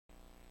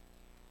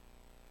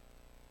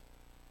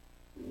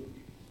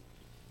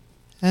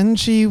And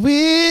she will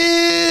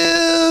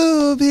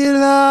be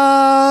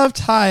loved.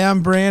 Hi,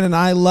 I'm Brandon.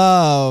 I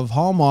love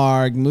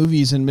Hallmark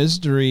movies and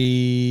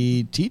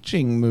mystery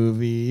teaching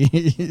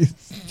movies.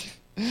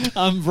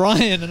 I'm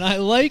Brian, and I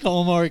like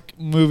Hallmark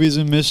movies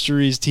and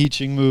mysteries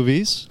teaching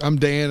movies. I'm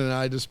Dan, and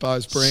I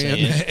despise Brand.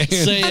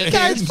 Say it.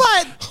 Guys,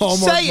 what?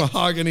 Hallmark Say it.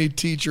 Mahogany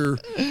teacher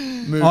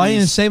movies. Oh, I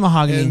didn't say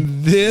mahogany.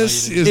 And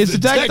this is It's the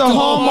Deck the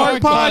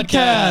Hallmark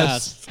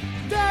Podcast.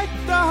 Deck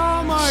the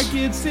Hallmark,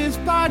 it's his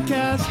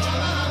podcast.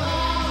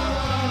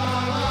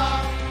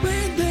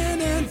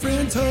 Brandon and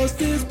friends host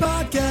this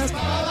podcast.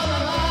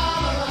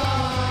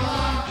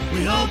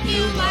 We hope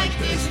you like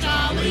this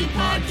jolly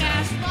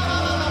podcast.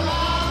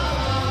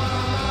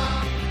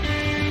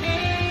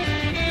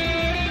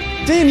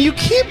 Dan, you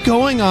keep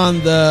going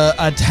on the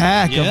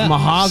attack Yeah, of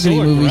mahogany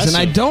so movies, and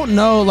I aggressive. don't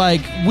know,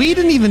 like, we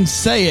didn't even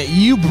say it.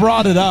 You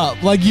brought it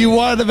up. Like, you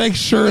wanted to make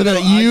sure that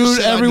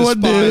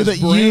everyone knew that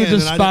you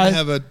despise. I didn't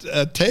have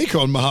a take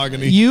on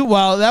Mahogany.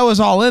 Well, that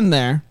was all in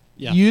there.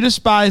 Yeah. You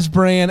despise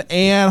Brand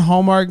and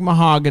Hallmark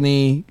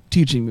mahogany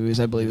teaching movies,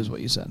 I believe is what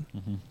you said.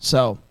 Mm-hmm.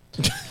 So,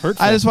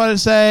 Hurtful. I just wanted to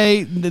say,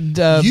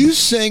 You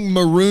sang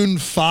Maroon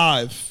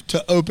 5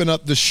 to open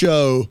up the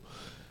show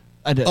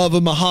I did. of a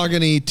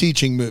Mahogany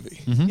teaching movie.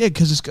 Yeah,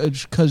 because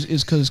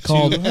it's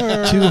called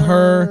To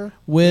Her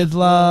With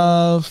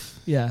Love.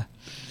 Yeah.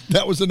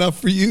 That was enough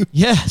for you?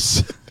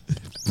 Yes.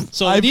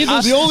 So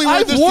The only way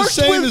I've this to worked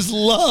say with- is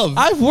love.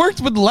 I've worked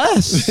with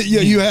less.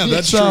 Yeah, you have.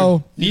 That's So-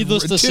 true.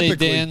 needless to say,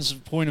 Typically. Dan's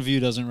point of view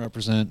doesn't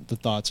represent the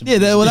thoughts. And Yeah,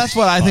 well, that's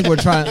what I think we're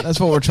trying. That's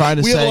what we're trying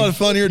to We say. have a lot of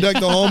fun here, Deck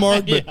the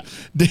Hallmark,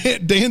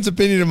 but Dan's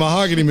opinion of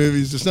Mahogany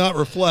movies does not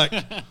reflect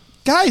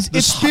Guys,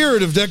 the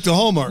spirit of Deck the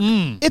Hallmark.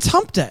 it's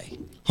Hump Day.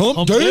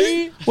 Hump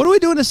Day? What are we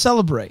doing to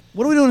celebrate?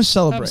 What are we doing to Have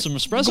celebrate? some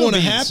espresso Going to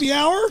beans. happy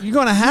hour? You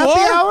going to happy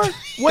hour?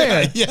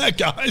 Where? Yeah,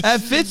 guys. At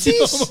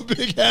Fitzy's? I'm a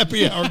big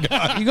happy hour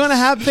guy. You going to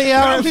happy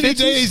hour How at many Fitzy's?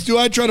 days do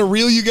I try to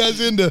reel you guys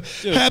into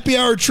happy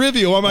hour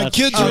trivia while my That's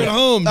kids are true. at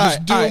home All just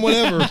right, doing all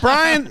right.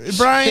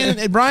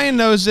 whatever? Brian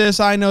knows this.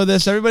 I know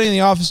this. Everybody in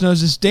the office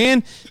knows this.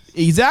 Dan,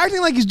 he's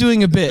acting like he's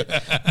doing a bit,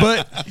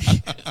 but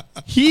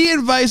he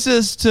invites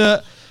us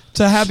to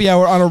happy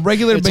hour on a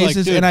regular It's like,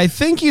 basis, dude, and I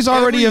think he's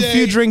already every a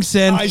few day drinks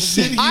in. I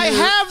sit here- I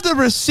have the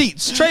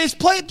receipts. Trace,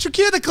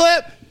 cue the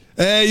clip.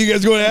 Hey, you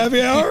guys going to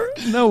happy hour?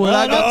 No, we're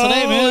not. Not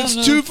today, man. It's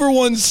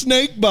 2-for-1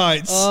 snake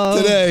bites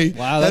today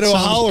Wow, at that sounds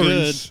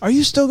O'Hallory's. Are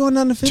you still going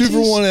down to Fitzy's?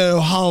 2-for-1 at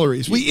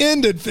O'Hallory's. We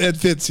end at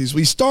Fitzy's.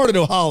 We start at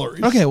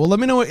O'Hallory's. Okay, well, let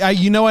me know. I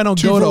don't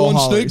 2 go to for 1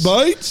 O'Hallory's. snake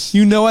bites.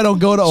 You know I don't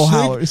go to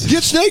O'Hallory's.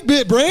 Get snake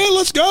bit, Brand.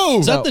 Let's go.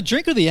 Is that the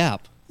drink or the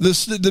app? No.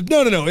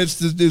 It's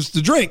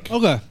the drink.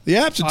 Okay. The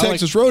app's at I like-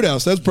 Texas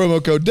Roadhouse. That's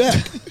promo code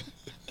DECK.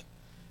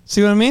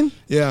 See what I mean?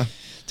 Yeah.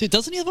 Dude,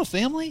 doesn't he have a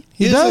family?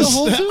 He Is does. a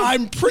whole-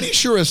 I'm pretty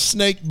sure a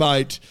snake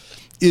bite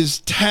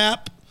is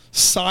tap,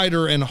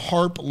 cider, and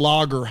harp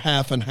lager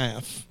half and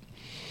half,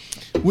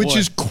 which Boy.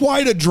 is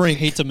quite a drink.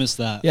 Hate to miss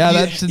that.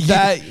 Yeah,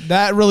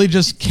 that really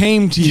just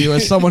came to you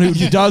as someone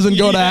who doesn't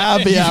go to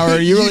happy hour.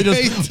 You really You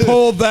hate just to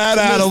pulled that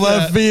out of miss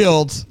left that.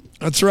 field.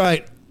 That's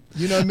right.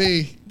 You know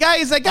me.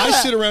 Guys, I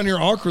sit around here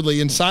awkwardly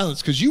in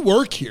silence because you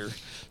work here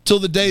till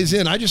the day's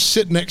in. I just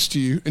sit next to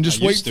you and just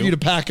I wait used for to. you to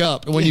pack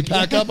up. And when you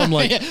pack up, I'm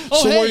like, Yeah.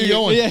 Oh, so hey, where are you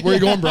going? yeah, Where are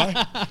you yeah. going, Brian?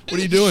 What are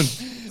you doing?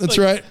 That's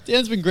right.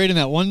 Dan's been grading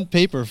that one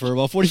paper for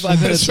about 45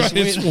 minutes. That's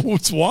right. just waiting.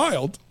 It's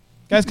wild.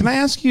 Guys, can I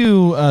ask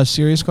you a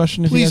serious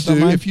question? If you Please guys don't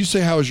do. mind? If you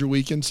say, how was your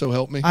weekend? So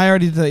help me. I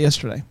already did that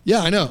yesterday. Yeah,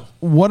 I know.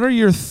 What are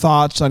your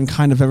thoughts on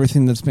kind of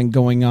everything that's been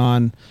going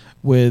on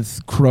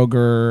with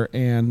Kroger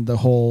and the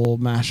whole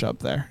mashup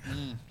there?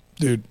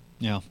 Dude,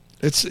 Yeah.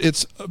 it's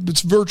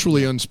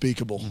virtually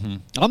unspeakable.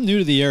 I'm new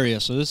to the area,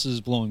 so this is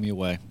blowing me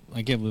away.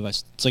 I can't believe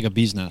it's like a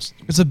bee's nest.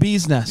 It's a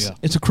bee's nest. Yeah.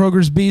 It's a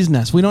Kroger's bee's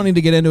nest. We don't need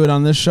to get into it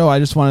on this show. I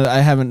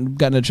haven't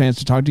gotten a chance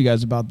to talk to you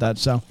guys about that.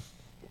 So,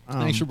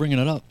 Thanks for bringing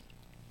it up.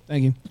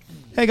 thank you.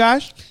 Hey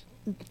guys,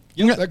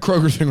 That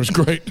Kroger thing was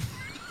great.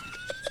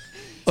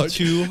 To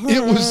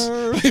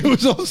It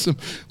was awesome.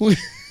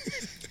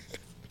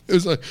 It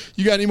was like,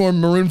 you got any more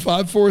Maroon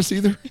 5 for us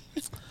either?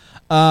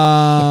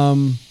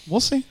 we'll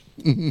see.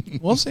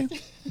 We'll see.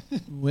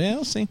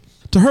 We'll see.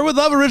 To Her With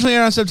Love originally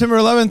aired on September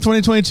 11th,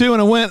 2022,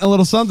 and it went a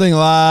little something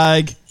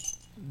like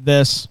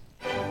this.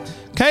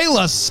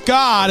 Kayla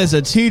Scott is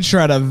a teacher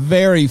at a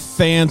very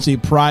fancy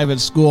private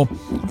school.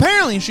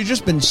 Apparently, she's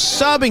just been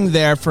subbing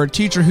there for a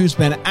teacher who's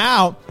been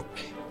out,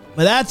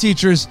 but that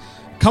teacher's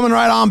coming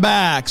right on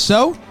back.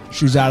 So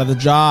she's out of the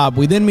job.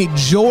 We then meet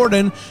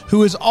Jordan,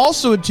 who is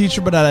also a teacher,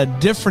 but at a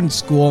different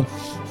school.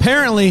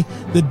 Apparently,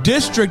 the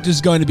district is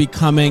going to be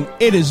coming.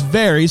 It is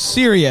very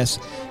serious.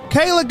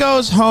 Kayla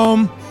goes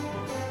home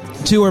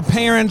to her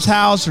parents'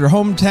 house, her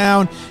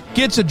hometown,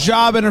 gets a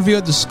job interview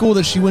at the school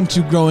that she went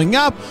to growing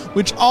up,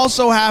 which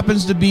also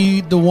happens to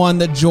be the one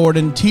that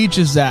Jordan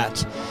teaches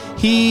at.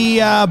 He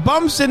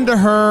bumps into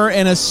her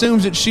and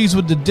assumes that she's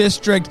with the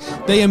district.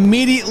 They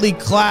immediately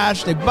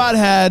clash. They butt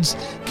heads.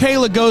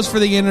 Kayla goes for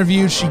the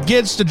interview. She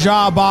gets the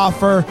job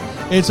offer.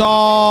 It's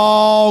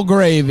all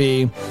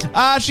gravy.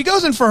 She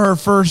goes in for her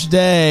first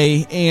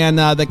day, and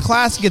the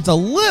class gets a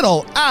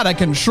little out of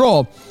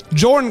control.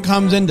 Jordan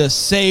comes in to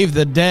save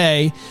the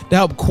day, to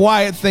help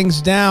quiet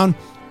things down.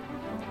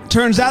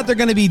 Turns out they're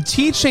going to be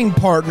teaching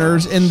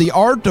partners in the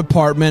art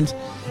department,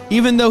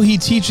 even though he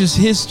teaches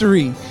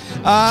history.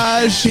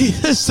 She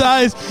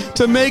decides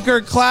to make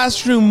her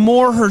classroom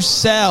more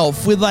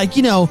herself with,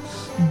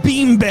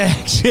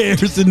 beanbag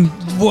chairs and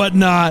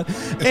whatnot.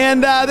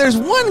 And there's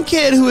one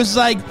kid who is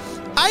like,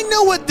 I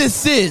know what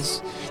this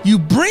is. You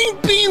bring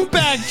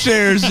beanbag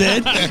chairs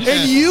in,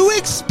 and you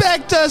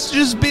expect us to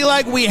just be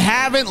like, we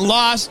haven't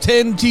lost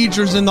 10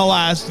 teachers in the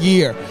last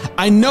year.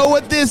 I know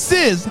what this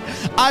is.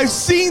 I've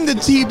seen the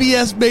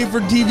TBS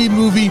made-for-TV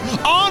movie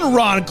on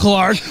Ron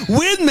Clark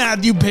with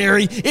Matthew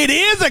Perry. It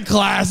is a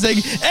classic.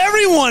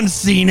 Everyone's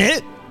seen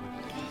it.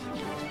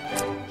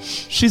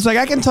 She's like,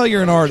 I can tell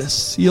you're an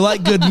artist. You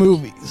like good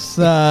movies.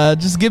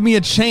 Just give me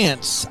a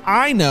chance.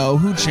 I know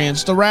who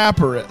Chance the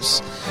Rapper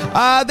is.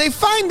 They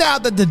find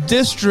out that the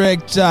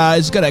district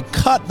is going to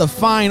cut the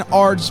fine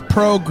arts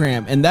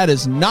program, and that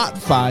is not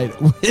fine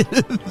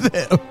with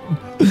them.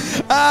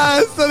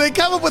 So they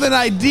come up with an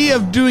idea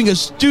of doing a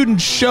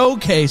student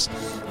showcase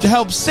to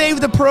help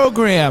save the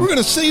program. We're going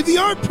to save the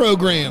art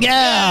program.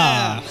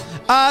 Yeah.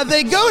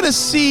 They go to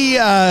see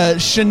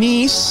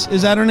Shanice.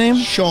 Is that her name?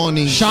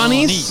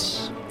 Shawnice.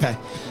 Okay.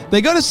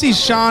 They go to see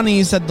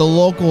Shawnice at the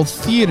local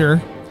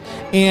theater,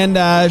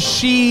 and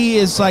she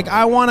is like,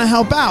 I want to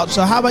help out.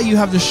 So how about you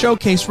have the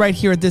showcase right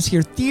here at this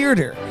here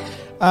theater?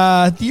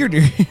 Her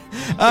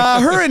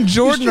and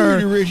Jordan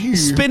are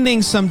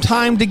spending some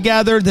time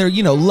together. They're,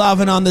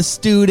 loving on the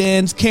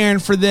students, caring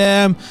for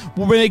them.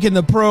 We're making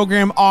the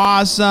program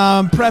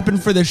awesome,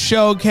 prepping for the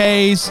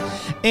showcase.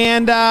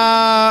 And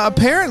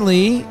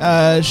apparently,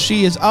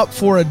 she is up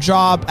for a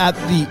job at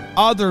the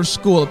other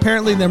school.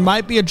 Apparently, there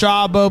might be a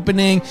job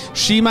opening.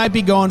 She might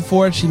be going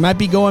for it. She might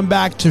be going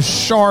back to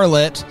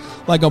Charlotte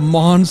like a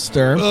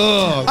monster.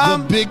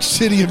 The big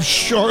city of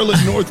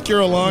Charlotte, North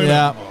Carolina.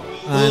 Yeah,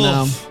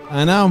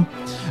 I know.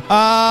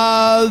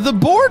 The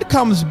board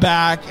comes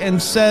back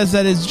and says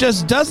that it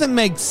just doesn't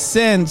make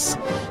sense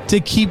to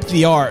keep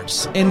the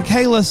arts. And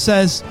Kayla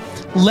says,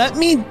 let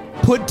me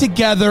put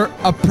together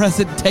a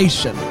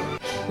presentation.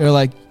 They're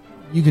like,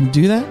 you can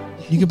do that?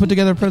 You can put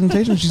together a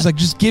presentation? She's like,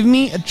 just give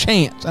me a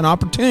chance, an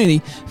opportunity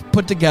to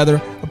put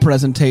together a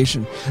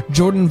presentation.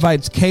 Jordan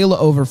invites Kayla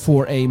over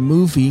for a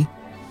movie.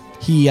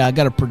 He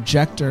got a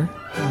projector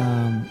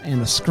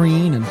and a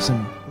screen and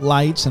some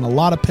lights and a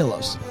lot of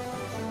pillows.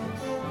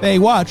 They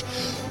watch.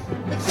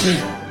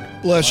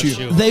 Bless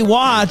you. They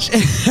watch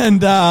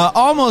and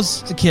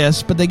almost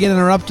kiss, but they get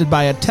interrupted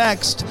by a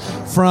text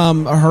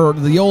from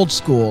the old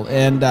school.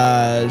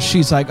 And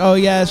she's like, oh,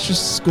 yeah, it's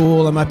just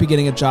school. I might be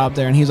getting a job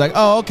there. And he's like,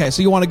 oh, okay,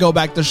 so you want to go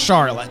back to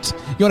Charlotte.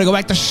 You want to go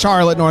back to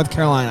Charlotte, North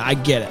Carolina. I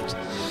get it.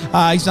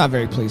 He's not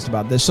very pleased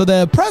about this. So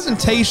the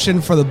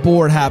presentation for the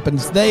board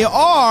happens. They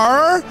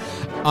are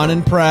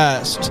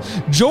unimpressed.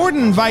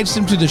 Jordan invites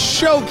him to the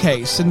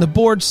showcase, and the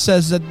board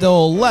says that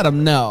they'll let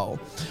him know.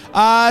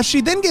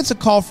 She then gets a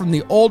call from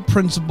the old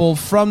principal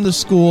from the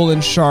school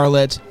in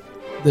Charlotte.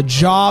 The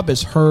job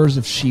is hers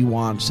if she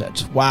wants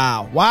it.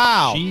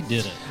 Wow. She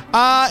did it.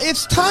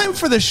 It's time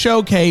for the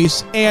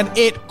showcase, and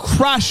it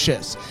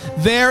crushes.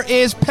 There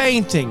is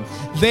painting.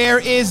 There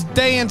is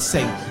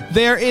dancing.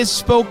 There is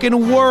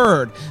spoken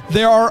word.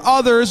 There are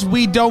others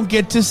we don't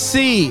get to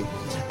see.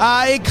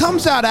 It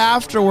comes out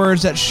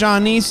afterwards that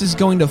Shawnice is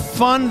going to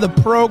fund the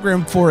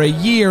program for a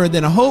year, and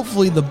then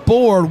hopefully the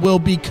board will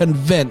be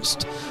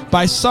convinced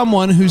by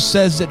someone who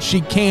says that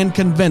she can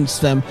convince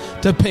them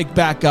to pick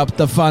back up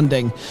the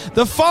funding.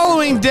 The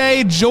following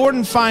day,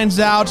 Jordan finds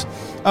out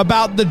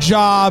about the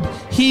job.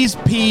 He's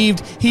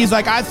peeved. He's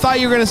like, I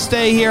thought you were going to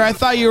stay here. I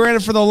thought you were in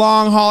it for the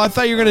long haul. I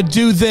thought you were going to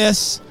do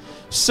this.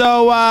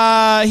 So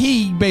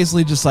he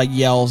basically just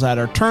yells at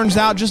her. Turns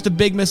out just a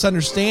big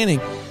misunderstanding.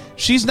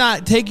 She's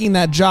not taking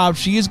that job.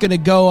 She is going to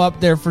go up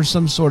there for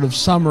some sort of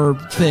summer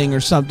thing or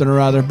something or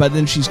other, but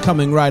then she's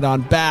coming right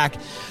on back.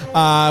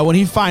 When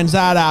he finds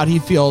that out, he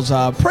feels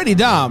pretty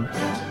dumb.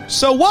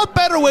 So what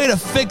better way to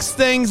fix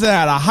things than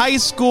at a high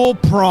school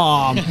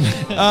prom?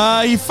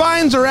 He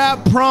finds her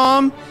at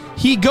prom.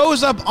 He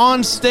goes up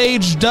on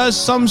stage, does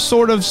some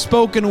sort of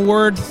spoken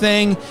word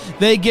thing.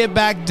 They get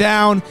back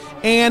down,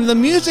 and the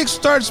music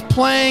starts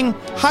playing.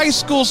 High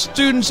school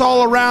students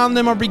all around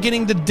them are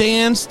beginning to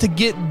dance, to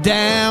get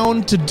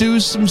down, to do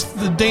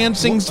the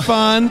dancing's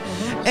fun.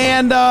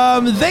 And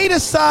they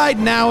decide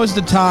now is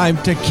the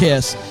time to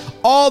kiss.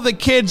 All the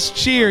kids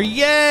cheer.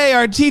 Yay,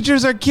 our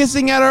teachers are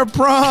kissing at our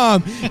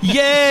prom.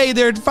 Yay,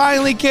 they're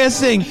finally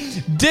kissing.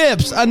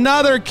 Dips,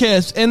 another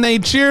kiss, and they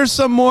cheer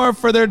some more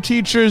for their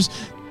teachers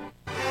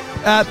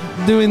at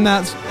doing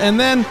that. And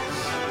then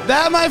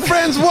that, my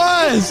friends,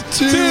 was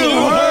To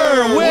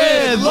Her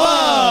With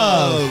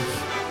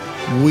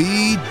Love.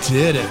 We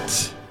did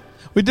it.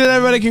 We did,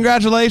 everybody.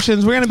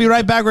 Congratulations. We're going to be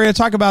right back. We're going to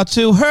talk about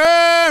To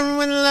Her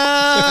With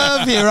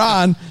Love here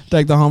on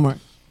Take the Hallmark.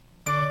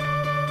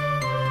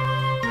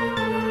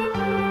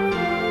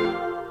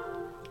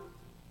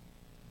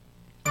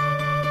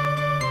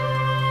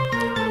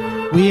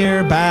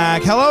 We're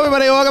back. Hello,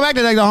 everybody. Welcome back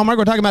to Take the Hallmark.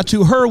 We're talking about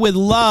To Her With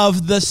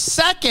Love, the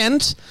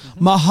second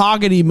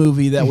Mahogany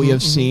movie that we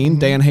have seen.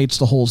 Dan hates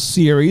the whole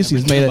series.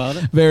 He's made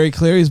it very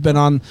clear. He's been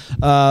on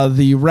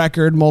the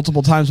record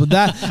multiple times with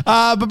that.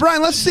 But,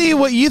 Brian, let's see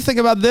what you think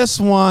about this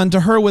one,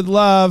 To Her With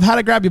Love. How'd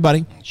it grab you,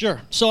 buddy?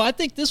 Sure. So I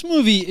think this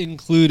movie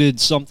included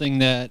something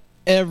that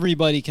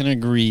everybody can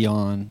agree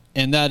on,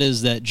 and that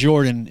is that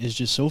Jordan is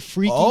just so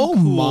freaking cool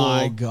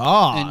my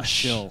gosh. and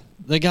chill.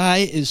 The guy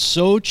is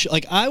so chill.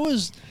 Like,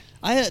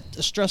 I had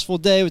a stressful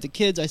day with the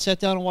kids. I sat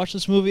down and watched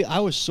this movie. I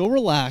was so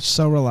relaxed.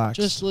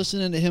 Just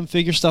listening to him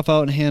figure stuff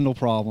out and handle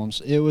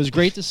problems. It was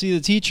great to see the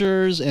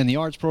teachers and the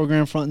arts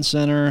program front and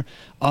center.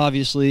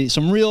 Obviously,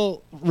 some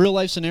real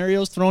life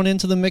scenarios thrown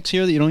into the mix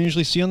here that you don't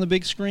usually see on the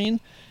big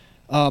screen.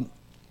 My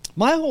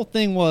whole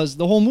thing was,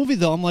 the whole movie,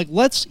 though, I'm like,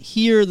 let's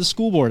hear the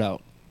school board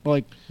out.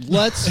 Like,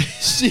 let's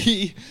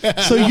see.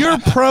 So you're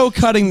pro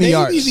cutting the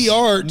arts. Maybe the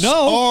arts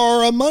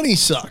are a money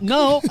suck.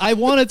 No, I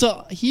wanted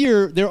to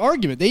hear their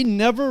argument. They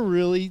never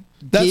really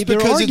That's gave their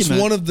because argument.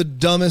 it's one of the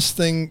dumbest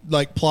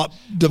plot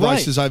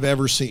devices I've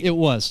ever seen. It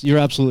was. You're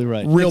absolutely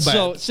right. Real bad.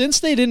 So since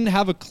they didn't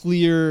have a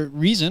clear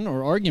reason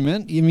or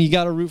argument, I mean, you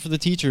got to root for the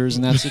teachers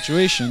in that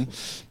situation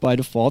by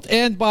default.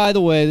 And by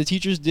the way, the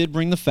teachers did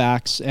bring the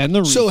facts and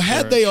the research. So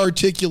had they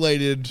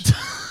articulated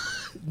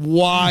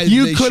why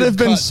you they could should have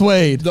been cut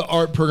swayed. the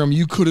art program,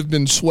 you could have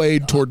been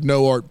swayed toward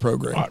no art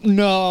program.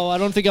 No, I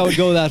don't think I would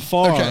go that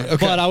far. Okay,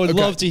 but I would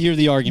love to hear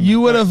the argument.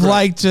 You would have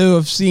liked to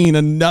have seen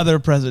another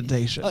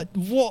presentation.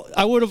 Well,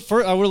 I would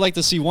liked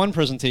to see one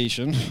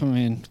presentation. I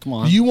mean, come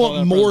on. You Call want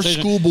that a more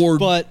presentation. school board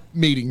But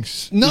meetings.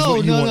 is No,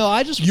 what you want. no.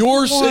 I just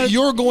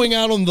You're going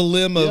out on the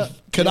limb of,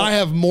 could I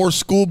have more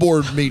school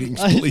board meetings,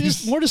 please?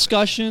 just more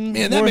discussion.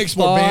 Man, that makes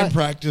more band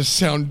practice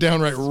sound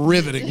downright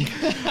riveting.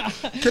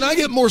 Can I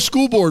get more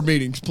school board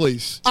meetings,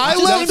 please? I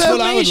Just love that.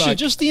 what I would like.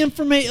 Just the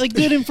information, like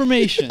good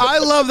information. I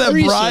love that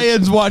Research.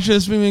 Brian's watching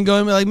this movie and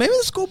going like, maybe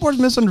the school board's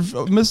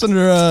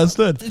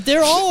misunderstood.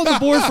 They're all on the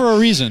board for a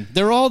reason.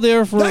 They're all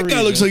there for a reason. That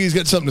guy looks like he's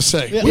got something to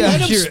say. Yeah, We let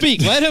wanna him hear it.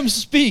 speak. Let him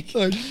speak.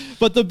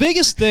 But the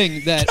biggest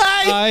thing that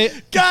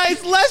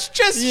Guys, let's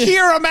just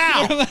hear him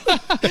out.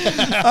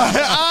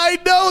 I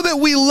know that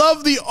we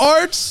love the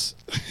arts,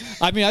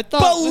 I mean, I thought.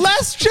 but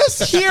let's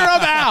just hear him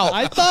out.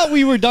 I thought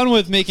we were done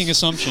with making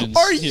assumptions.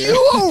 Are here.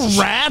 you a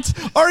rat?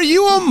 Are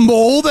you a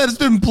mole that's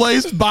been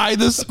placed by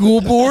the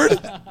school board?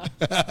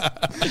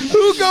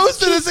 Who goes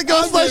to this and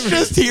goes, let's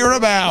just hear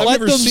him out? I've Let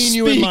never them seen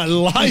you in speak. my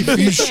life.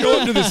 You show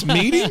up to this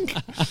meeting?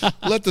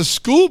 Let the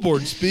school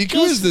board speak.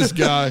 Who is this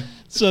guy?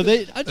 So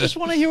I just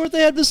want to hear what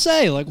they had to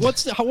say. Like,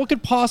 what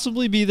could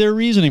possibly be their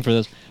reasoning for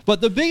this? But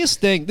the biggest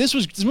thing, this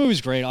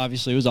movie's great.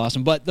 Obviously, it was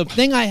awesome. But the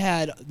thing I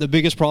had the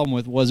biggest problem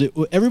with was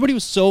everybody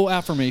was so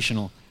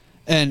affirmational,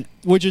 and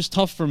which is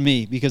tough for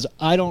me because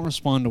I don't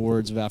respond to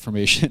words of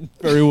affirmation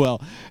very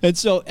well. And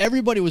so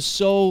everybody was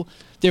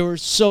they were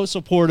so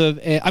supportive.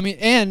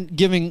 And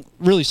giving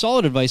really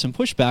solid advice and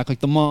pushback. Like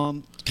the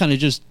mom kind of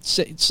just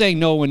saying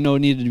no when no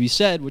needed to be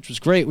said, which was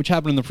great, which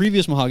happened in the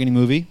previous Mahogany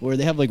movie where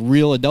they have like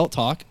real adult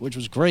talk, which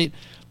was great.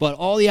 But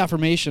all the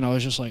affirmation, I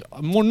was just like,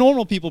 more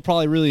normal people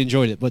probably really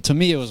enjoyed it. But to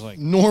me, it was like,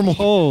 Normal.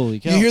 holy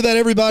cow. You hear that,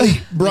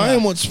 everybody?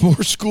 Brian wants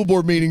more school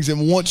board meetings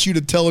and wants you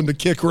to tell him to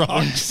kick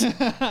rocks.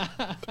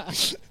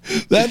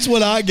 That's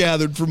what I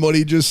gathered from what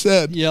he just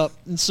said. Yep.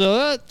 And so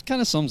that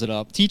kind of sums it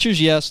up. Teachers,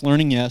 yes.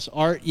 Learning, yes.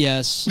 Art,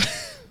 yes.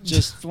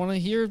 Just want to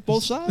hear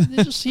both sides.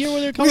 Just hear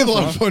where they're We coming have a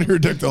lot of fun here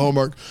at Deck the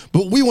Hallmark,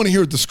 but we want to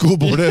hear what the school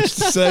board has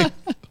to say.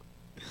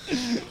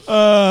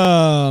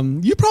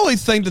 You probably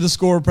think that the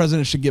school board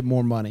president should get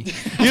more money.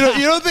 You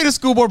don't think the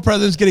school board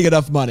president's getting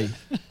enough money.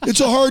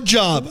 It's a hard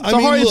job.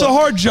 It's a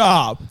hard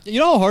job. You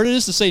know how hard it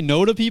is to say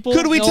no to people?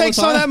 Could we all the take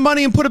some of time? that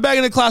money and put it back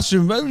in the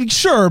classroom?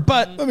 Sure,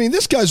 but I mean,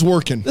 this guy's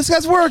working. this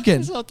guy's working.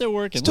 He's out there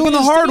working. He's doing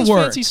Look at the his- hard look at his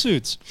work. Fancy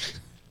suits.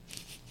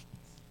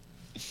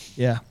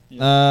 Yeah.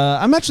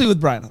 I'm actually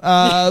with Brian. No,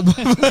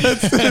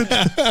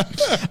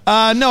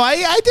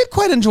 I did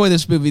quite enjoy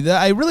this movie.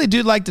 I really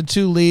do like the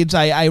two leads.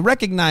 I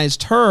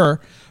recognized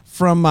her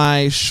from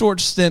my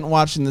short stint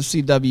watching the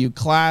CW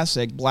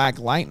classic Black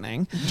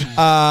Lightning,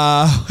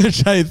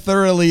 which I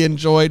thoroughly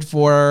enjoyed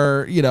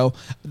for,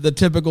 the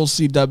typical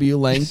CW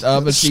length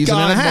of a season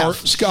and a half.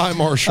 Sky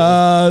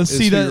Marshall is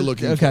who you're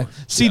looking for.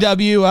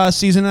 CW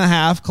season and a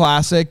half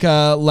classic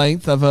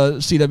length of a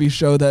CW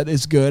show that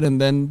is good and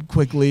then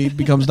quickly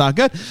becomes not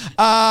good.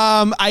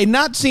 I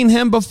not seen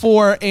him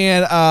before,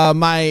 and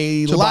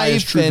my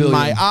life and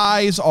my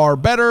eyes are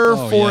better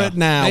for it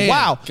now. Man,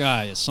 wow,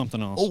 guy is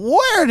something else.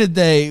 where did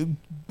they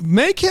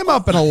make him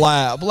up in a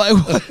lab? Like,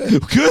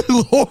 good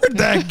Lord,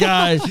 that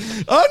guy.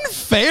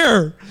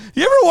 Unfair.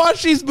 You ever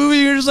watch these movies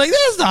and you're just like,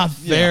 that's not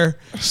fair.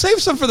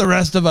 Save some for the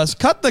rest of us.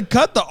 Cut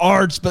the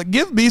arts, but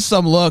give me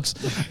some looks.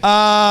 So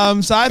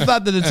I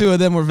thought that the two of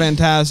them were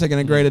fantastic and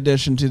a great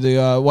addition to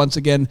the once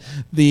again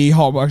the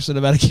Hallmark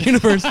Cinematic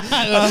Universe.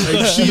 I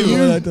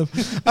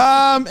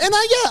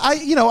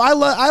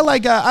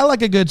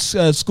like a good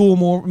school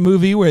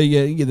movie where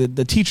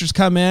the teachers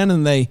come in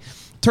and they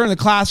turn the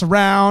class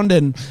around,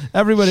 and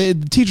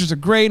the teachers are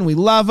great, and we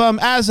love them.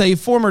 As a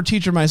former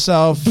teacher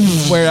myself,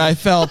 where I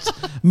felt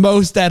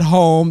most at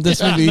home,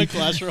 this movie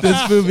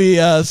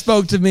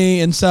spoke to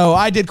me, and so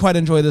I did quite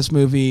enjoy this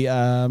movie.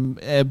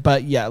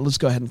 But yeah, let's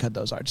go ahead and cut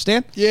those arts.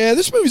 Stan? Yeah,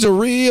 this movie's a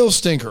real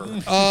stinker.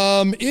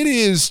 It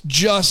is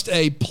just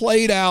a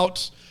played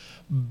out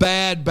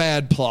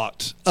bad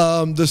plot.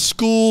 The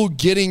school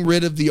getting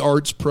rid of the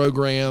arts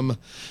program.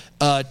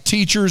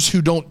 Teachers who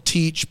don't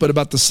teach, but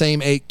about the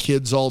same 8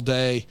 kids all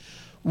day.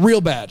 Real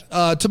bad.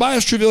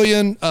 Tobias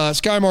Trevelyan,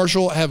 Sky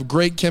Marshall have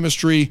great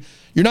chemistry.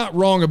 You're not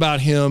wrong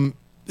about him.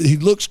 He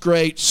looks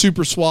great,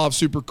 super suave,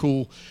 super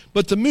cool.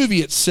 But the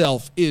movie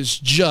itself is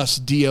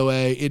just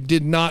DOA. It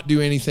did not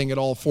do anything at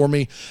all for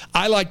me.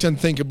 I liked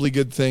Unthinkably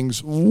Good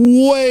Things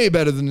way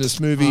better than this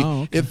movie.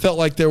 Oh, okay. It felt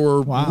like there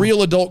were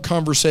real adult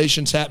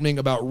conversations happening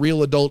about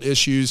real adult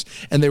issues,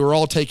 and they were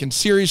all taken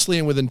seriously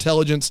and with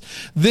intelligence.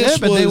 But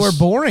they were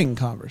boring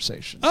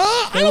conversations.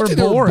 I don't think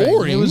they were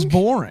boring. It was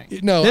boring.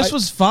 No, this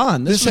was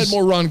fun. This had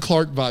more Ron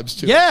Clark vibes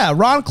to it. Yeah,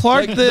 Ron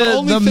Clark, Like, the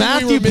only thing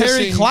Matthew we were Perry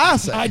missing-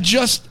 classic.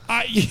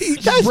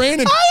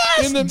 Brandon, I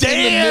asked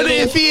Dan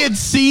if he had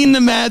seen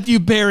the Matthew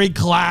Perry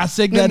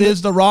classic. That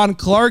is the Ron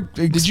Clark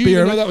experiment. Did you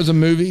even know that was a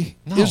movie?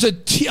 No. It was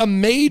a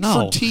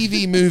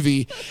made-for-TV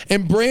movie,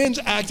 and Brand's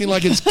acting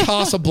like it's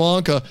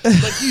Casablanca.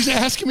 Like he's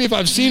asking me if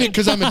I've seen it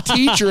because I'm a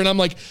teacher, and I'm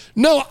like,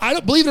 no, I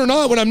don't. Believe it or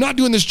not, when I'm not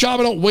doing this job,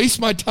 I don't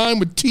waste my time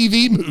with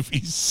TV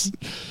movies.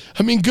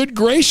 I mean, good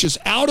gracious,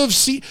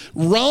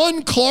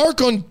 Ron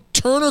Clark on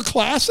Turner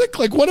Classic?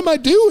 Like, what am I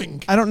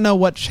doing? I don't know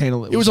what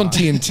channel it was. It was on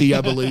TNT,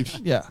 I believe.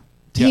 Yeah,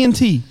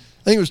 TNT.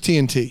 I think it was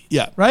TNT.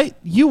 Yeah. Right?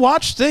 You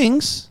watch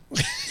things.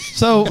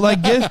 So,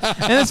 and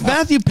it's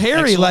Matthew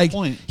Perry. Excellent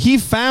point. He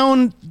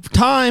found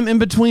time in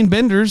between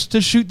benders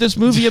to shoot this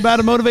movie about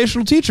a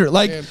motivational teacher.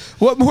 Man,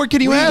 what more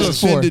can you ask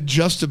for? Offended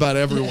just about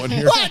everyone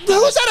here. What?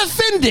 Who's that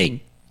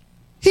offending?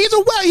 He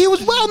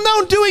was well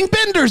known doing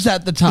benders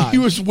at the time. He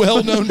was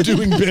well known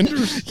doing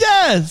benders.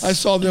 Yes. I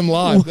saw them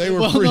live. They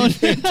were pretty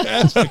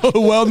fantastic.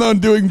 well known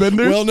doing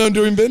benders. Well known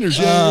doing benders.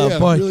 Yeah,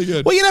 Boy. really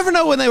good. Well, you never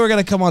know when they were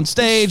going to come on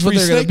stage, what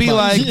they're going to be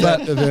like.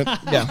 But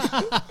yeah,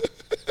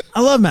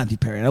 I love Matthew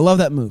Perry. And I love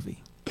that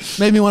movie.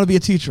 Made me want to be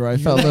a teacher. I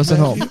felt this at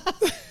home.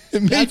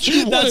 It made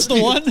you That's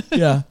the one?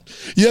 Yeah.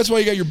 Yeah, that's why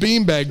you got your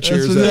beanbag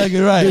chairs. That's exactly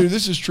right. Dude,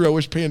 this is true. I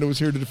wish Panda was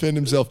here to defend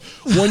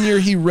himself. One year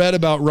he read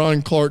about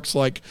Ron Clark's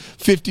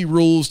 50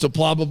 rules to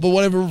blah, blah, blah,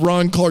 whatever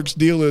Ron Clark's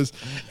deal is.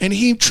 And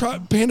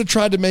Panda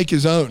tried to make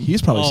his own.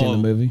 He's probably seen the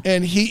movie.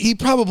 And he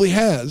probably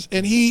has.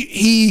 And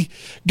he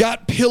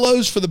got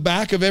pillows for the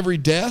back of every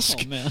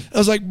desk. Oh, man. I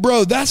was like,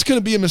 bro, that's going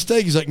to be a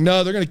mistake. He's like,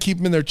 no, they're going to keep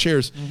them in their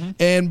chairs. Mm-hmm.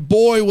 And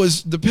boy,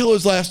 the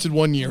pillows lasted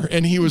 1 year.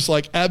 And he was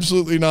like,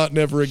 absolutely not,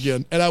 never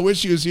again. And I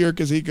wish he was here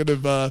because he could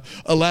have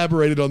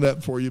elaborated on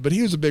that for you. But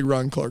he was a big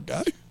Ron Clark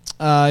guy.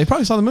 He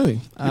probably saw the movie.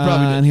 He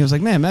probably did. And he was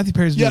like, man, Matthew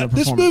Perry's doing a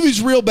performance. This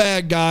movie's real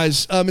bad,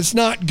 guys. It's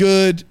not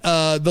good.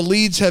 The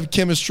leads have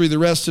chemistry. The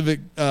rest of it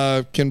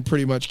can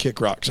pretty much kick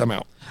rocks. I'm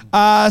out.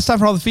 It's time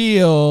for all the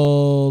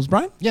feels.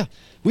 Brian? Yeah.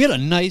 We had a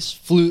nice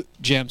flute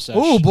jam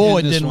session. Oh, boy,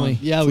 in this didn't one. we?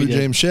 Yeah, Flute we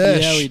did. jam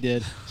sesh. Yeah, we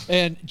did.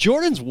 And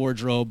Jordan's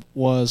wardrobe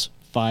was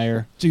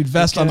fire. Dude,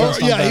 vest on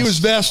vest on vest. He was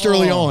vest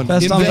early on.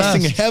 Vest on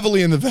Investing vest.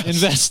 heavily in the vest.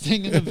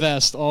 Investing in the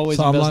vest. Always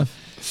Psalm investing.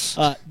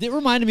 It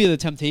reminded me of The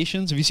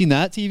Temptations. Have you seen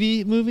that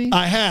TV movie?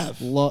 I have.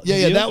 You?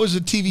 That was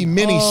a TV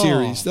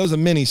mini-series. That was a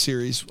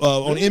mini-series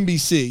on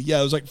NBC.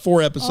 Yeah, it was like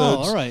 4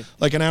 episodes. all right.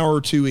 Like an hour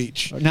or 2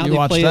 each. Now You they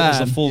watched play it as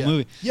that. a full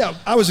movie. Yeah,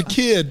 I was a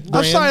kid, I'm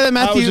Bran. sorry that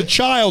Matthew- I was a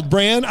child,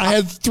 Bran. I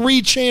had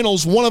 3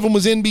 channels. One of them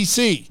was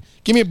NBC.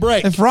 Give me a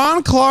break. If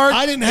Ron Clark,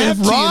 I didn't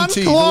have if Ron TNT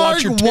to Clark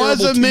watch your was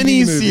terrible a TV mini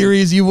movie.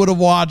 series, you would have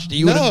watched it.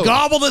 You would have No.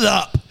 gobbled it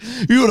up.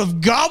 You would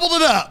have gobbled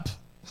it up.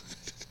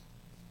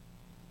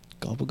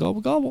 Gobble,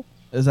 gobble, gobble.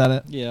 Is that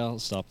it? Yeah, I'll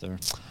stop there.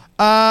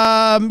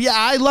 Yeah,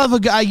 I love a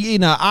guy.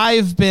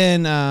 I've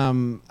been.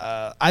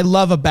 I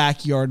love a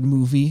backyard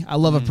movie. I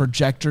love a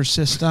projector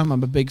system.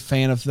 I'm a big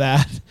fan of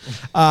that.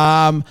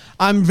 I'm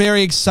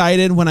very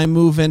excited when I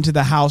move into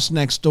the house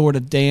next door to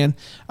Dan.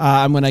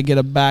 I'm going to get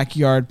a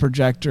backyard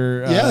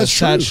projector. That's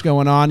such true.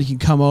 going on. You can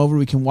come over.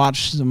 We can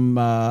watch some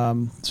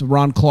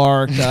Ron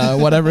Clark.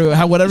 Whatever you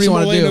want to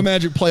Orlando do.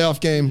 Magic playoff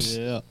games.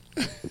 Yeah.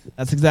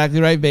 That's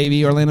exactly right,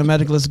 baby. Orlando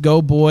Magic. Let's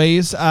go,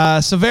 boys.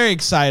 So very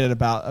excited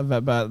about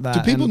that.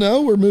 Do people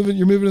know you're moving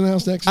to the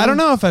house next I time? don't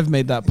know if I've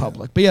made that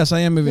public, but yes,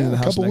 I am moving Yeah, to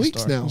the a house couple next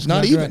weeks door. now. That's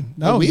Not exactly even. right.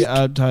 No, A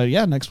week?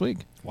 yeah, next week.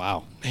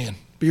 Wow. Man,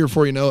 be here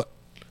before you know it.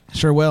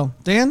 Sure will.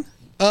 Dan?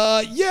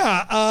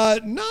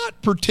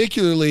 Not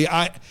particularly.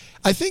 I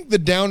think the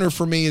downer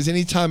for me is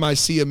anytime I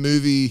see a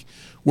movie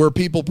where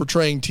people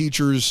portraying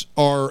teachers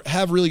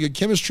have really good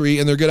chemistry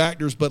and they're good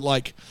actors, but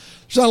like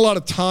there's not a lot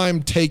of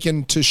time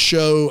taken to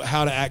show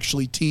how to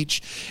actually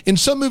teach. In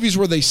some movies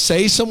where they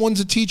say someone's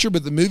a teacher,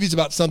 but the movie's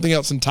about something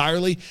else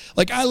entirely,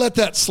 like I let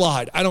that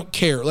slide. I don't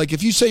care. Like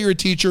if you say you're a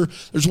teacher,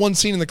 there's one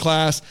scene in the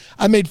class.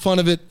 I made fun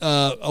of it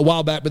a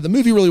while back, but the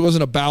movie really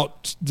wasn't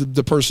about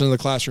the person in the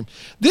classroom.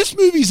 This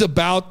movie's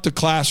about the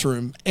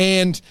classroom,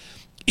 and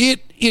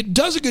it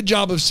does a good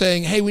job of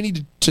saying, hey, we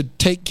need to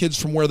take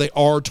kids from where they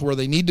are to where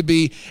they need to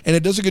be, and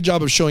it does a good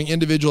job of showing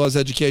individualized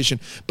education.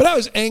 But I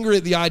was angry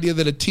at the idea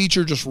that a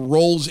teacher just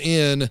rolls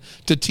in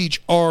to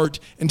teach art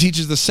and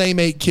teaches the same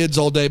 8 kids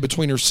all day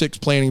between her 6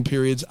 planning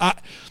periods.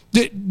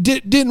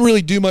 Didn't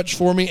really do much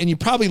for me, and you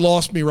probably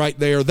lost me right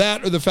there.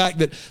 That or the fact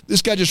that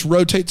this guy just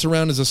rotates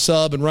around as a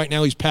sub, and right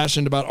now he's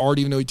passionate about art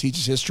even though he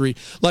teaches history.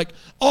 Like,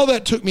 all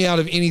that took me out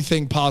of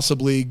anything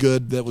possibly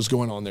good that was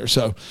going on there.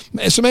 So,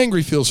 some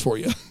angry feels for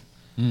you.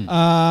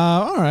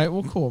 All right,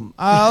 well, cool.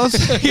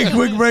 Let's take a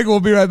quick break. We'll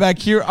be right back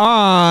here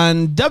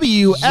on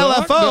WLFO.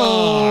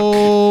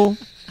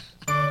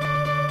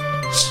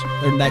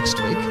 They're next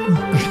week.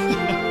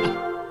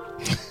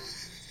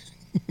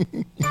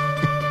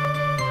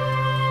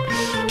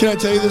 Can I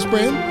tell you this,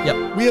 Brand?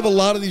 Yep. We have a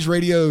lot of these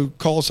radio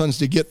call signs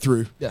to get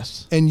through.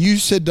 Yes. And you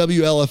said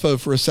WLFO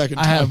for a second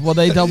time. I have. Well,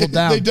 they doubled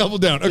down. They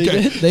doubled down.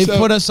 Okay. They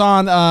put us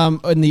on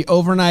in the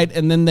overnight,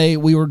 and then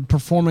we were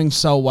performing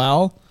so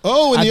well.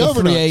 Oh, in at the the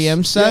overnight. 3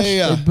 a.m. session.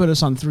 Yeah. They put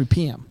us on 3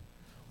 p.m.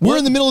 We're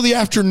in the middle of the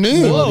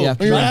afternoon. Middle of the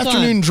On your afternoon.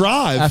 afternoon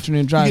drive.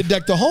 Afternoon drive. You get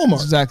decked to Hallmark.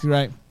 That's exactly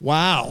right.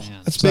 Wow.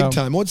 That's So- big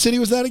time. What city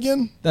was that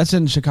again? That's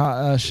in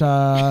Chicago.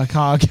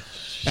 Chicago.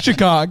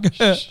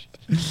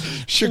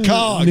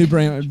 Chicago. New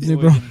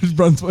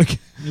Brunswick.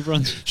 New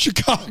Brunswick.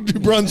 Chicago, New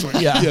Brunswick.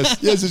 Yeah.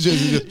 Yes. No.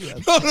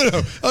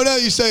 Oh, now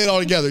you say it all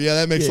together. Yeah,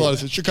 that makes a lot of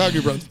sense. Chicago,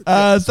 New Brunswick.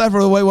 It's time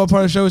for the Wait What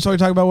part of the show. So we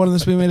talk about one of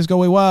this week made us go,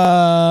 wait,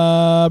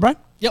 what? Brian?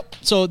 Yep.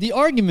 So the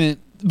argument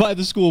by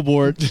the school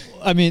board,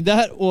 I mean,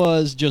 that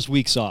was just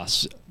weak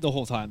sauce the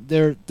whole time.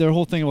 Their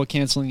whole thing about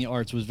canceling the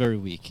arts was very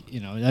weak. You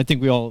know, and I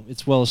think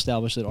it's well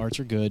established that arts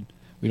are good.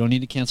 We don't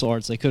need to cancel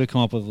arts. They could have come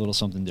up with a little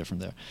something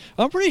different there.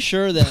 I'm pretty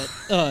sure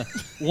that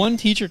one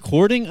teacher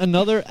courting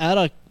another at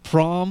a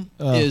prom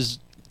is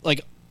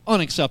like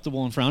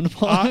unacceptable and frowned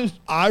upon.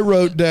 I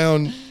wrote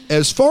down,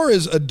 as far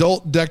as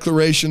adult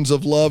declarations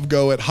of love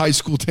go at high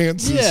school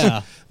dances,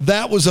 Yeah.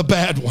 that was a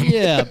bad one.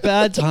 Yeah,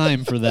 bad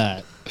time for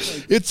that.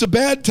 It's a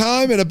bad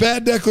time and a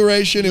bad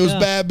declaration. It was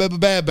Yeah.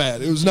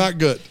 bad. It was not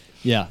good.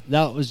 Yeah,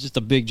 that was just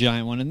a big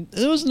giant one. And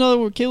there was another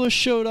where Kayla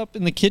showed up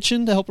in the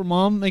kitchen to help her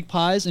mom make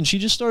pies, and she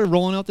just started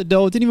rolling out the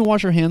dough. Didn't even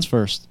wash her hands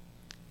first.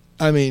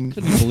 I mean,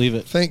 Couldn't believe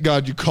it. thank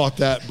God you caught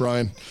that,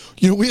 Brian.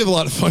 You know, we have a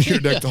lot of fun here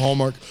at Deck the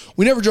Hallmark.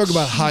 We never joke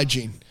about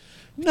hygiene.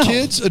 No.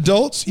 Kids,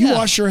 adults, you Yeah.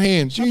 wash your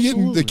hands. You get in the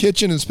Absolutely.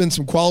 kitchen and spend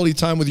some quality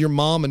time with your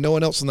mom and no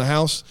one else in the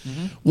house.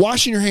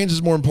 Washing your hands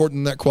is more important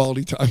than that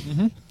quality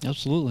time.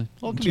 Absolutely.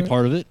 Well, it could be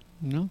part of it,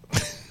 you know?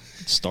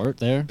 Start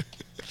there.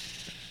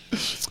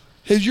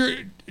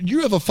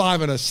 You have a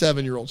 5 and a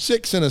 7-year-old,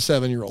 6 and a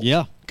 7-year-old.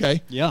 Yeah.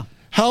 Okay. Yeah.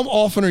 How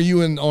often are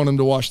you on them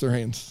to wash their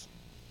hands?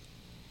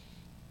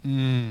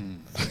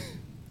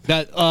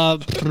 That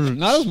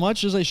not as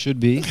much as I should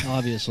be,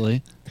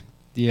 obviously.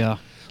 Yeah.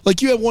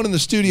 Like you have one in the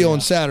studio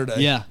on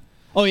Saturday. Yeah.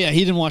 Oh, yeah, he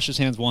didn't wash his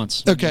hands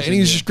once. Okay, and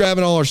he's just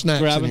grabbing all our snacks.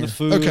 grabbing in the here.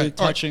 food, Okay, all right.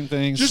 touching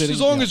things. Just sitting, as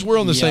long yeah. as we're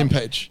on the same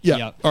page. Yeah.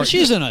 Yeah. All But right.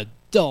 she's an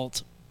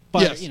adult.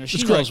 But, Yes, you know, that's she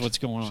knows correct. what's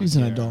going on. She's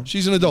an here. adult.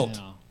 She's an adult.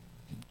 You know.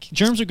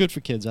 Germs are good for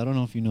kids. I don't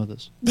know if you know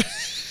this.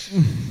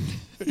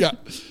 Yeah.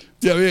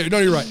 Yeah. No,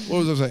 you're right.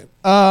 What was I saying?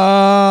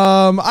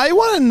 I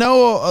want to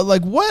know,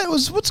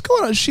 what's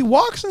going on? She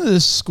walks into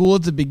this school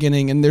at the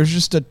beginning, and there's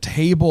just a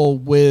table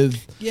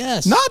with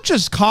Yes. not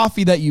just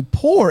coffee that you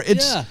pour.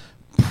 It's Yeah.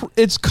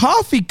 it's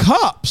coffee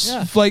cups.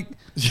 Yeah. Like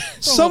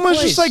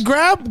someone's just place. like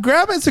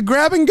grab. It's a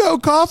grab and go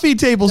coffee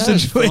table That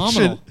is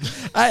situation.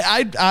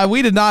 phenomenal.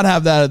 We did not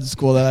have that at the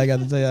school. That I got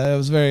to tell you, I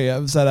was very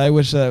upset. I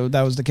wish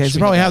that was the case. They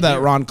probably have that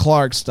at Ron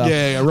Clark stuff.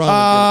 Yeah,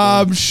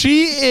 Ron.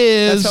 She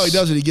is. That's how he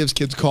does it. He gives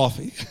kids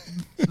coffee.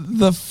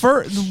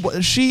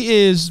 She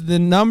is the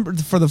number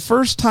for the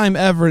first time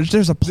ever.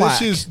 There's a plaque.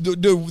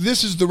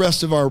 This is the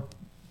rest of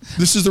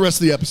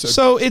the episode.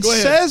 So it Go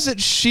ahead. says that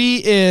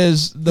she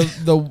is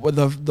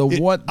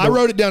I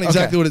wrote it down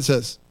exactly what it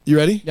says. You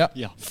ready? Yep.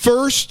 Yeah.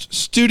 First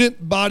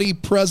student body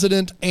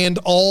president and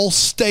all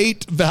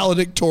state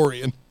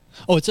valedictorian.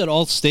 Oh, it's at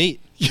all state.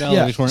 Yeah.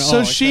 valedictorian. So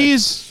Oh, okay.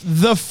 she's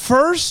the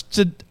first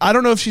to. I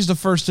don't know if she's the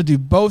first to do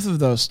both of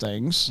those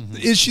things.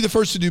 Is she the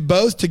first to do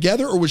both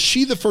together, or was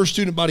she the first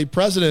student body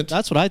president?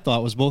 That's what I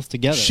thought was both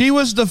together. She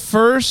was the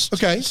first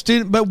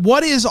student. But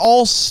what is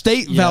all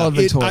state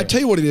valedictorian? I tell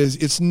you what it is.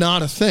 It's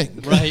not a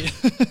thing. right.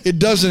 It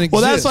doesn't exist.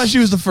 well, that's why she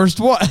was the first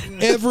one.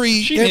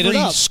 Every She made it every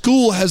up.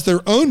 school has their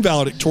own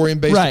valedictorian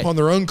based Right. upon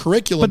their own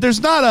curriculum. But there's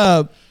not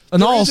a.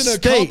 An all isn't a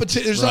state.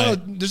 there's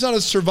Right. there's not a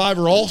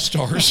Survivor All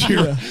Stars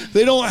here.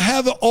 They don't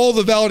have all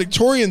the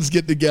valedictorians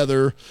get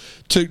together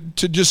to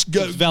just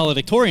go.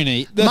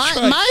 Valedictorian. That's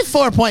right. My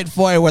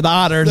 4.4 with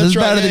honors That's is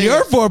right, better than yeah,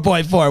 your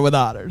 4.4 with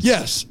honors.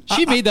 Yes,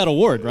 She made that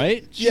award,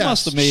 right? She Yes.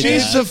 must have made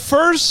She's that. the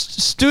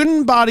first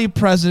student body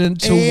president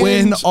to and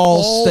win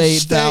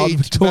all-state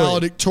valedictorian.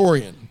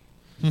 valedictorian.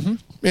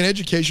 Man,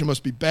 education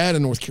must be bad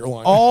in North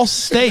Carolina. All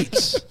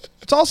states.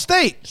 It's all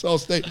state. It's all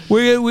state.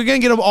 We're gonna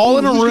get them all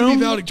in a Who's gonna room.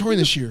 be valedictorian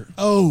this year?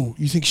 Oh,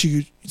 you think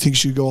she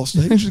could go all I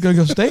state? think she's gonna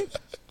go state.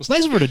 It's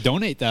nice of her to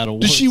donate that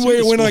award. Did she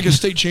win like a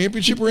state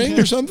championship ring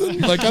or something?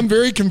 Like, I'm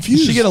very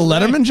confused. Did she get a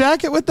Letterman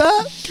jacket with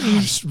that? Gosh,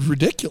 it's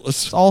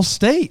ridiculous. It's all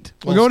state.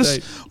 All We're going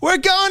state. to. We're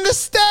going to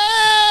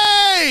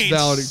state.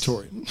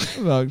 Valedictorian.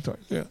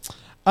 Valedictorian. Yeah.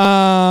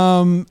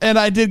 And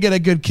I did get a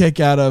good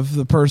kick out of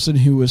the person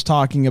who was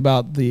talking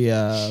about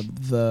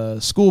the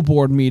school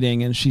board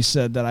meeting, and she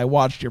said that I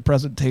watched your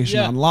presentation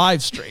Yeah. on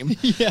live stream.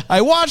 Yeah.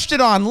 I watched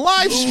it on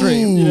live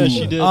stream. Yeah,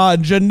 she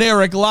did.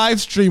 Generic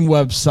livestream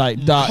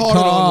website.com. Caught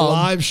it on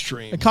live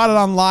stream. I caught it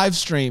on live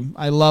stream.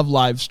 I love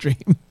live stream.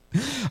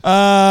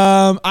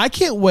 I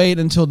can't wait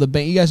until the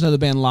band. You guys know the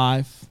band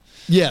Live?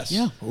 Yes.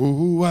 Yeah.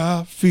 Oh,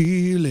 I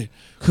feel it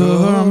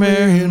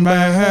Coming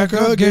back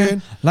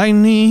again,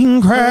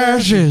 lightning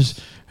crashes,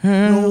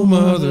 and No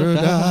mother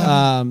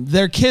died.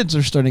 their kids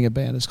are starting a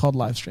band. It's called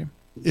Livestream.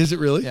 Is it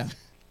really? Yeah.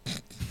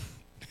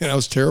 Yeah, that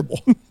was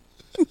terrible.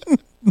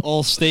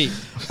 All state.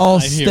 All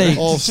I hear state, it.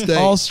 All state.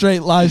 all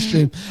straight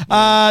Livestream.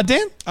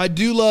 Dan? I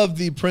do love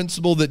the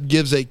principal that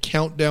gives a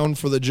countdown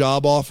for the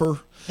job offer.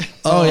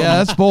 Oh yeah,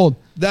 that's bold.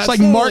 that's It's like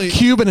not Mark only-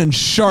 Cuban and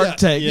Shark Yeah,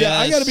 Tank. yeah,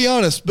 I Yes. got to be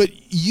honest, but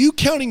you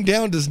counting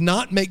down does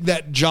not make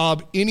that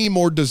job any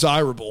more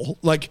desirable.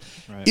 Like,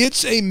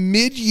 it's a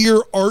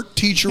mid-year art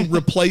teacher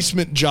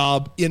replacement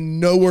job in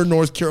nowhere,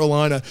 North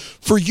Carolina.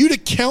 For you to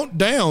count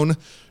down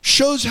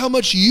shows how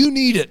much you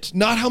need it,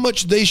 not how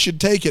much they should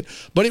take it.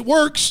 But it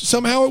works.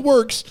 Somehow it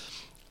works.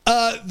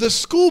 The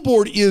school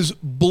board is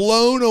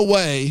blown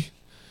away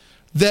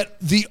that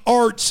the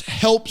arts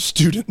help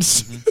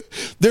students.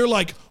 They're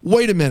like,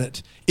 wait a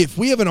minute. If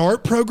we have an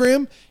art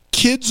program,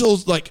 kids will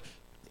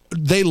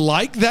they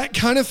like that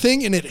kind of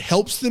thing and it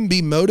helps them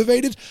be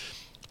motivated.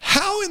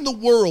 How in the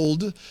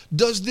world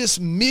does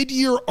this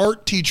mid-year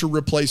art teacher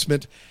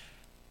replacement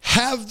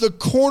have the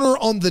corner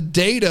on the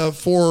data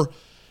for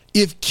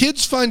if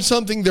kids find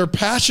something they're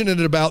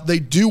passionate about, they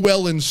do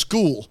well in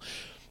school?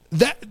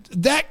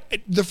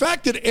 The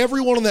fact that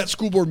everyone on that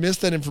school board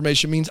missed that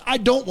information means I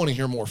don't want to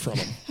hear more from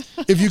them,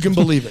 if you can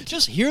believe it.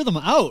 Just hear them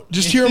out.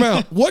 Just hear them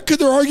out. What could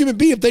their argument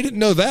be if they didn't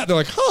know that? They're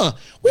like,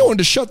 we wanted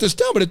to shut this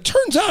down, but it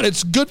turns out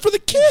it's good for the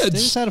They just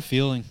kids. had a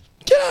feeling.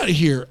 Get out of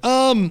here.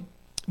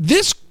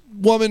 This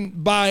woman,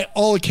 by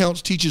all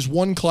accounts, teaches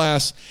one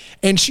class,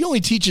 and she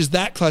only teaches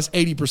that class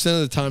 80%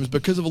 of the times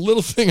because of a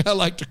little thing I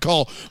like to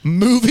call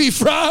Movie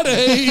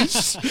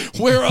Fridays,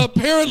 where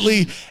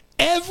apparently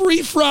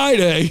every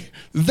Friday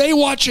they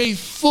watch a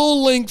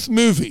full-length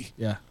movie.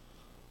 Yeah.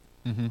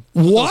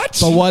 What?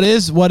 But what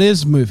is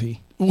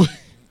movie?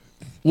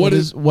 What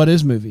is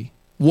movie?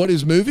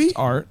 movie?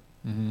 Art.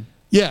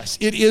 Yes,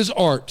 it is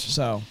art.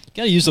 So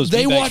Got to use those.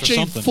 They beanbags watch for a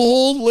something.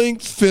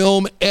 full-length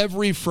film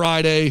every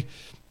Friday.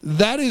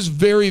 That is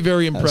very,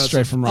 very that's impressive.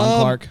 straight from Ron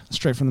Clark.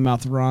 Straight from the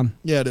mouth of Ron.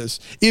 Yeah, it is.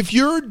 If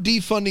you're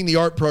defunding the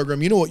art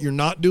program, you know what you're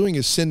not doing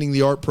is sending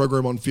the art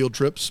program on field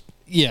trips.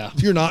 Yeah.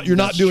 You're not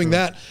doing true.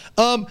 that.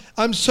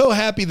 I'm so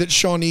happy that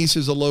Shawnese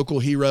is a local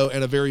hero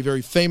and a very,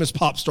 very famous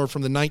pop star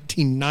from the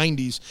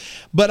 1990s.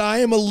 But I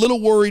am a little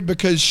worried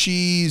because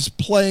she's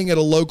playing at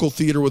a local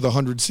theater with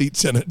 100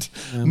 seats in it.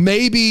 Yeah.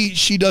 Maybe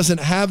she doesn't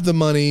have the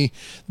money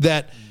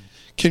that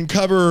can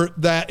cover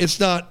that. It's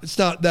not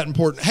that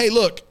important. Hey,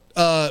 look,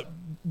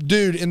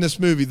 dude in this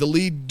movie, the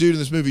lead dude in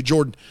this movie,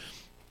 Jordan,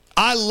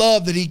 I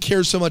love that he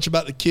cares so much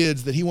about the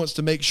kids that he wants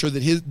to make sure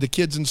that the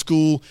kids in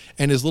school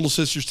and his little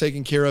sister's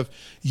taken care of.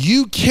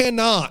 You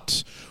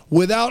cannot,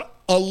 without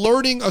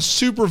alerting a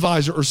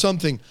supervisor or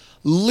something,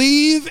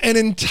 leave an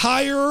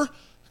entire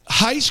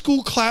high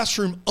school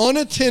classroom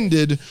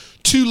unattended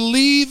to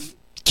leave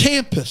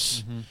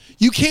campus.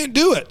 You can't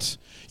do it.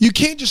 You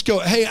can't just go,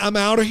 hey, I'm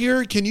out of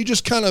here. Can you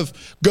just kind of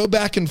go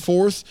back and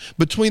forth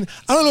between,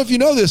 I don't know if you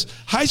know this,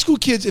 high school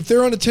kids, if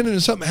they're unattended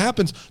and something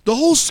happens, the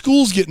whole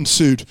school's getting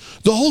sued.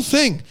 The whole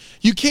thing.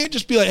 You can't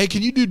just be like, hey,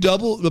 can you do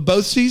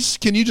both seats?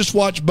 Can you just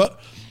watch,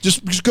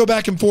 just go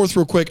back and forth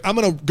real quick. I'm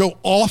going to go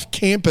off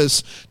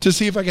campus to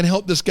see if I can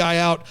help this guy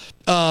out.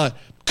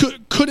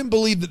 Couldn't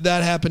believe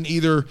that happened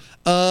either.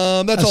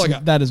 That's all I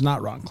got. That is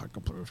not Ron Clark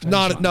approved.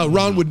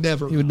 Ron would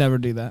never. He would never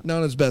do that. Not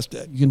on his best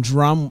day. You can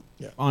drum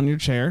on your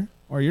chair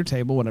or your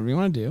table, whatever you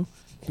want to do.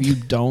 But you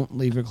don't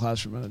leave your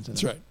classroom unattended.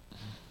 That's right.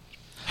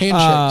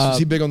 Handshakes. Is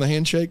he big on the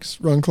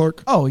handshakes, Ron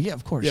Clark? Oh, yeah,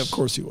 of course. Yeah, of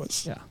course he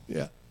was. Yeah.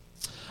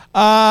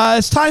 Yeah.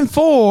 It's time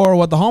for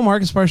what the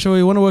Hallmark is part of the show.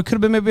 We wonder what could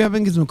have been. Maybe we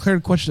haven't given some clear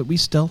questions that we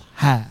still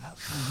have.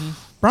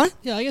 Brian?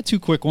 Yeah, I got two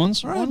quick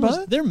ones. All right, One was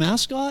bud. their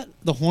mascot,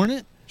 the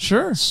Hornet.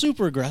 Sure.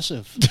 Super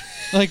aggressive.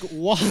 Like,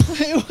 why?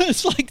 It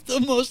was like the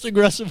most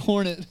aggressive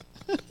hornet.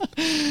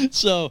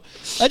 So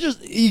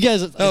you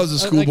guys. That was a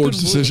school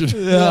board's decision.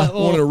 Yeah, I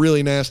wanted a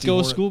really nasty go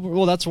warrant. school board.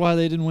 Well, that's why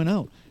they didn't win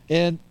out.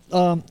 And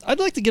I'd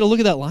like to get a look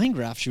at that line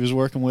graph she was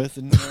working with,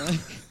 and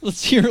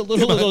let's hear a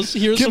little of those.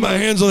 Get my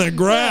hands on that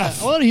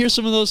graph. I want to hear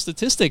some of those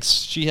statistics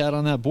she had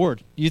on that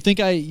board. You think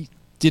I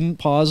didn't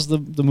pause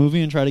the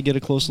movie and try to get a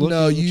close look?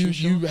 No,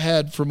 you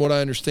had, from what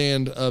I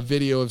understand, a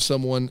video of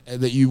someone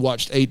that you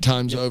watched 8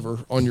 times over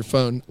on your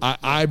phone.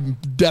 I'm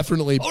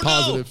definitely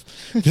positive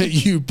that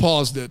you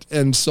paused it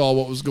and saw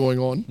what was going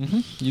on.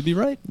 Mm-hmm. You'd be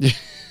right.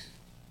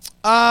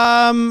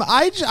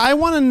 I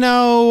want to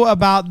know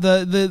about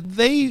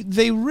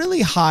they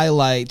really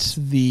highlight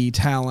the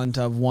talent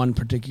of one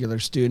particular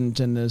student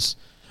in this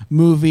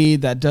movie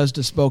that does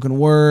the spoken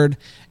word,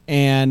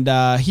 and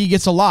he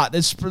gets a lot.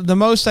 It's the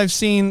most I've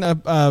seen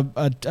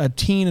a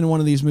teen in one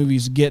of these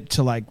movies get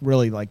to like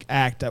really like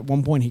act. At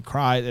one point he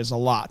cried. Is a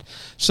lot.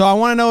 So I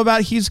want to know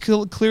about. He's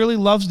clearly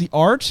loves the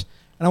art.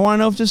 And I want to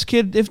know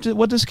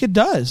what this kid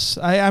does.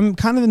 I'm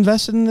kind of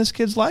invested in this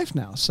kid's life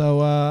now. So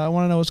I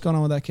want to know what's going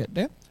on with that kid.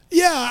 Dan?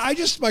 Yeah,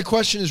 my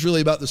question is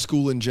really about the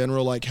school in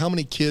general. Like, how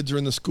many kids are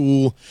in the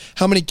school?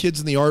 How many kids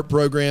in the art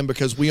program?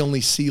 Because we only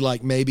see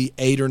like maybe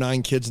 8 or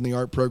 9 kids in the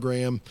art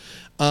program.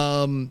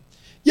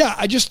 Yeah,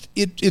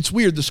 it's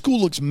weird. The school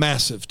looks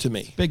massive to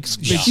me. Big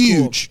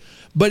huge. School.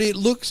 But it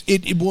looks,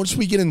 once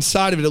we get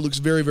inside of it, it looks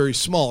very, very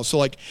small. So,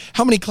 like,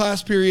 how many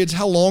class periods?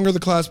 How long are the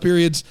class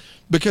periods?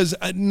 Because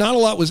not a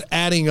lot was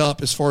adding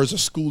up as far as a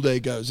school day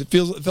goes. It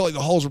felt like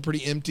the halls were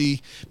pretty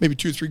empty. Maybe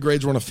 2 or 3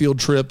 grades were on a field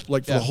trip,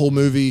 like for the whole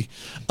movie.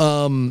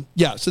 So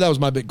that was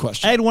my big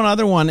question. I had one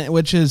other one,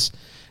 which is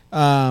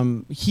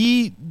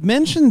he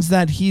mentions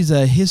that he's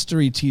a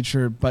history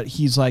teacher, but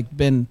he's like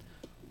been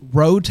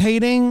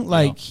rotating,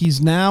 like he's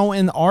now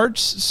in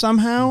arts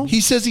somehow. He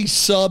says he's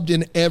subbed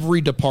in every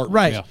department.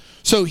 Right. Yeah.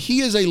 So he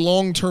is a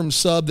long-term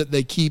sub that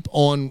they keep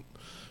on,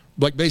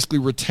 like basically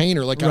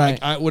retainer. Like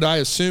right. what I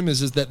assume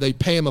is that they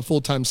pay him a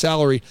full-time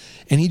salary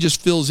and he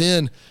just fills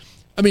in.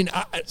 I mean,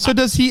 so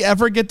does he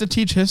ever get to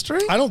teach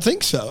history? I don't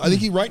think so. I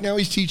think right now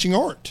he's teaching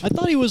art. I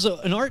thought he was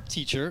an art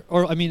teacher,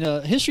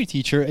 a history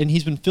teacher, and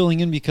he's been filling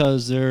in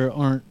because there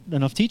aren't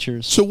enough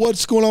teachers. So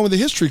what's going on with the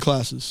history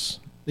classes?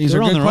 These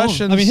They're are on good their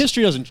questions. own. I mean,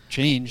 history doesn't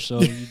change,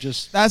 so you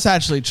just... That's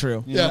actually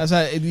true.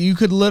 Yeah. You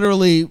could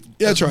literally... Yeah,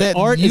 that's right.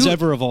 Art is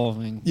ever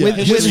evolving. Yeah. With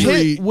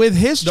history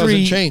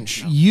doesn't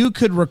change. You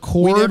could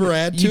record... We never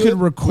add to you could it.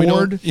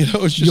 record it's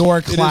just, your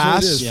it is what it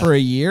class is. for a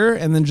year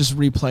and then just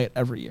replay it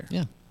every year.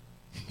 Yeah.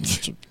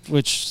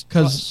 Which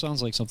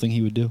sounds like something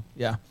he would do.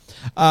 Yeah.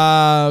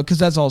 Because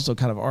that's also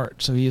kind of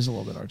art, so he is a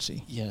little bit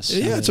artsy. Yes.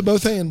 Yeah, it's a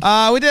both and.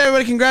 We did,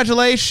 everybody.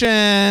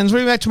 Congratulations.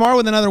 We'll be back tomorrow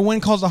with another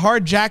Win Calls the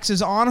Heart. Jax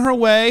is on her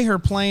way. Her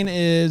plane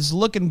is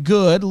looking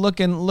good,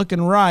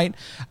 looking right.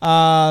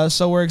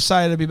 So we're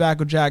excited to be back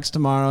with Jax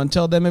tomorrow.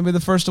 Until then, maybe the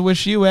first to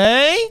wish you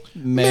a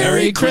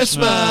Merry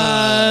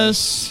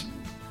Christmas.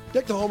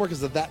 Deck the Hallmark is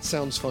the That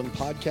Sounds Fun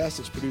podcast.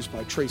 It's produced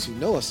by Tracy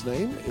Nillis'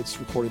 name. It's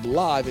recorded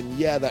live in,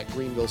 that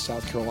Greenville,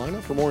 South Carolina.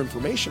 For more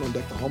information on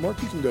Deck the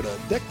Hallmark, you can go to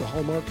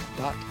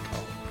deckthehallmark.com.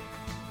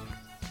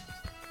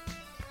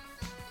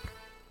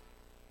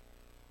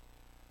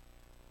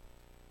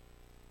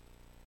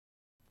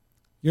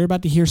 You're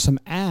about to hear some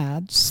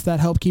ads that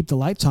help keep the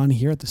lights on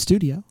here at the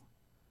studio.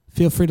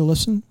 Feel free to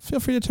listen.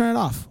 Feel free to turn it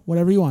off,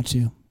 whatever you want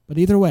to. But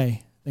either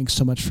way, thanks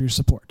so much for your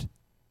support.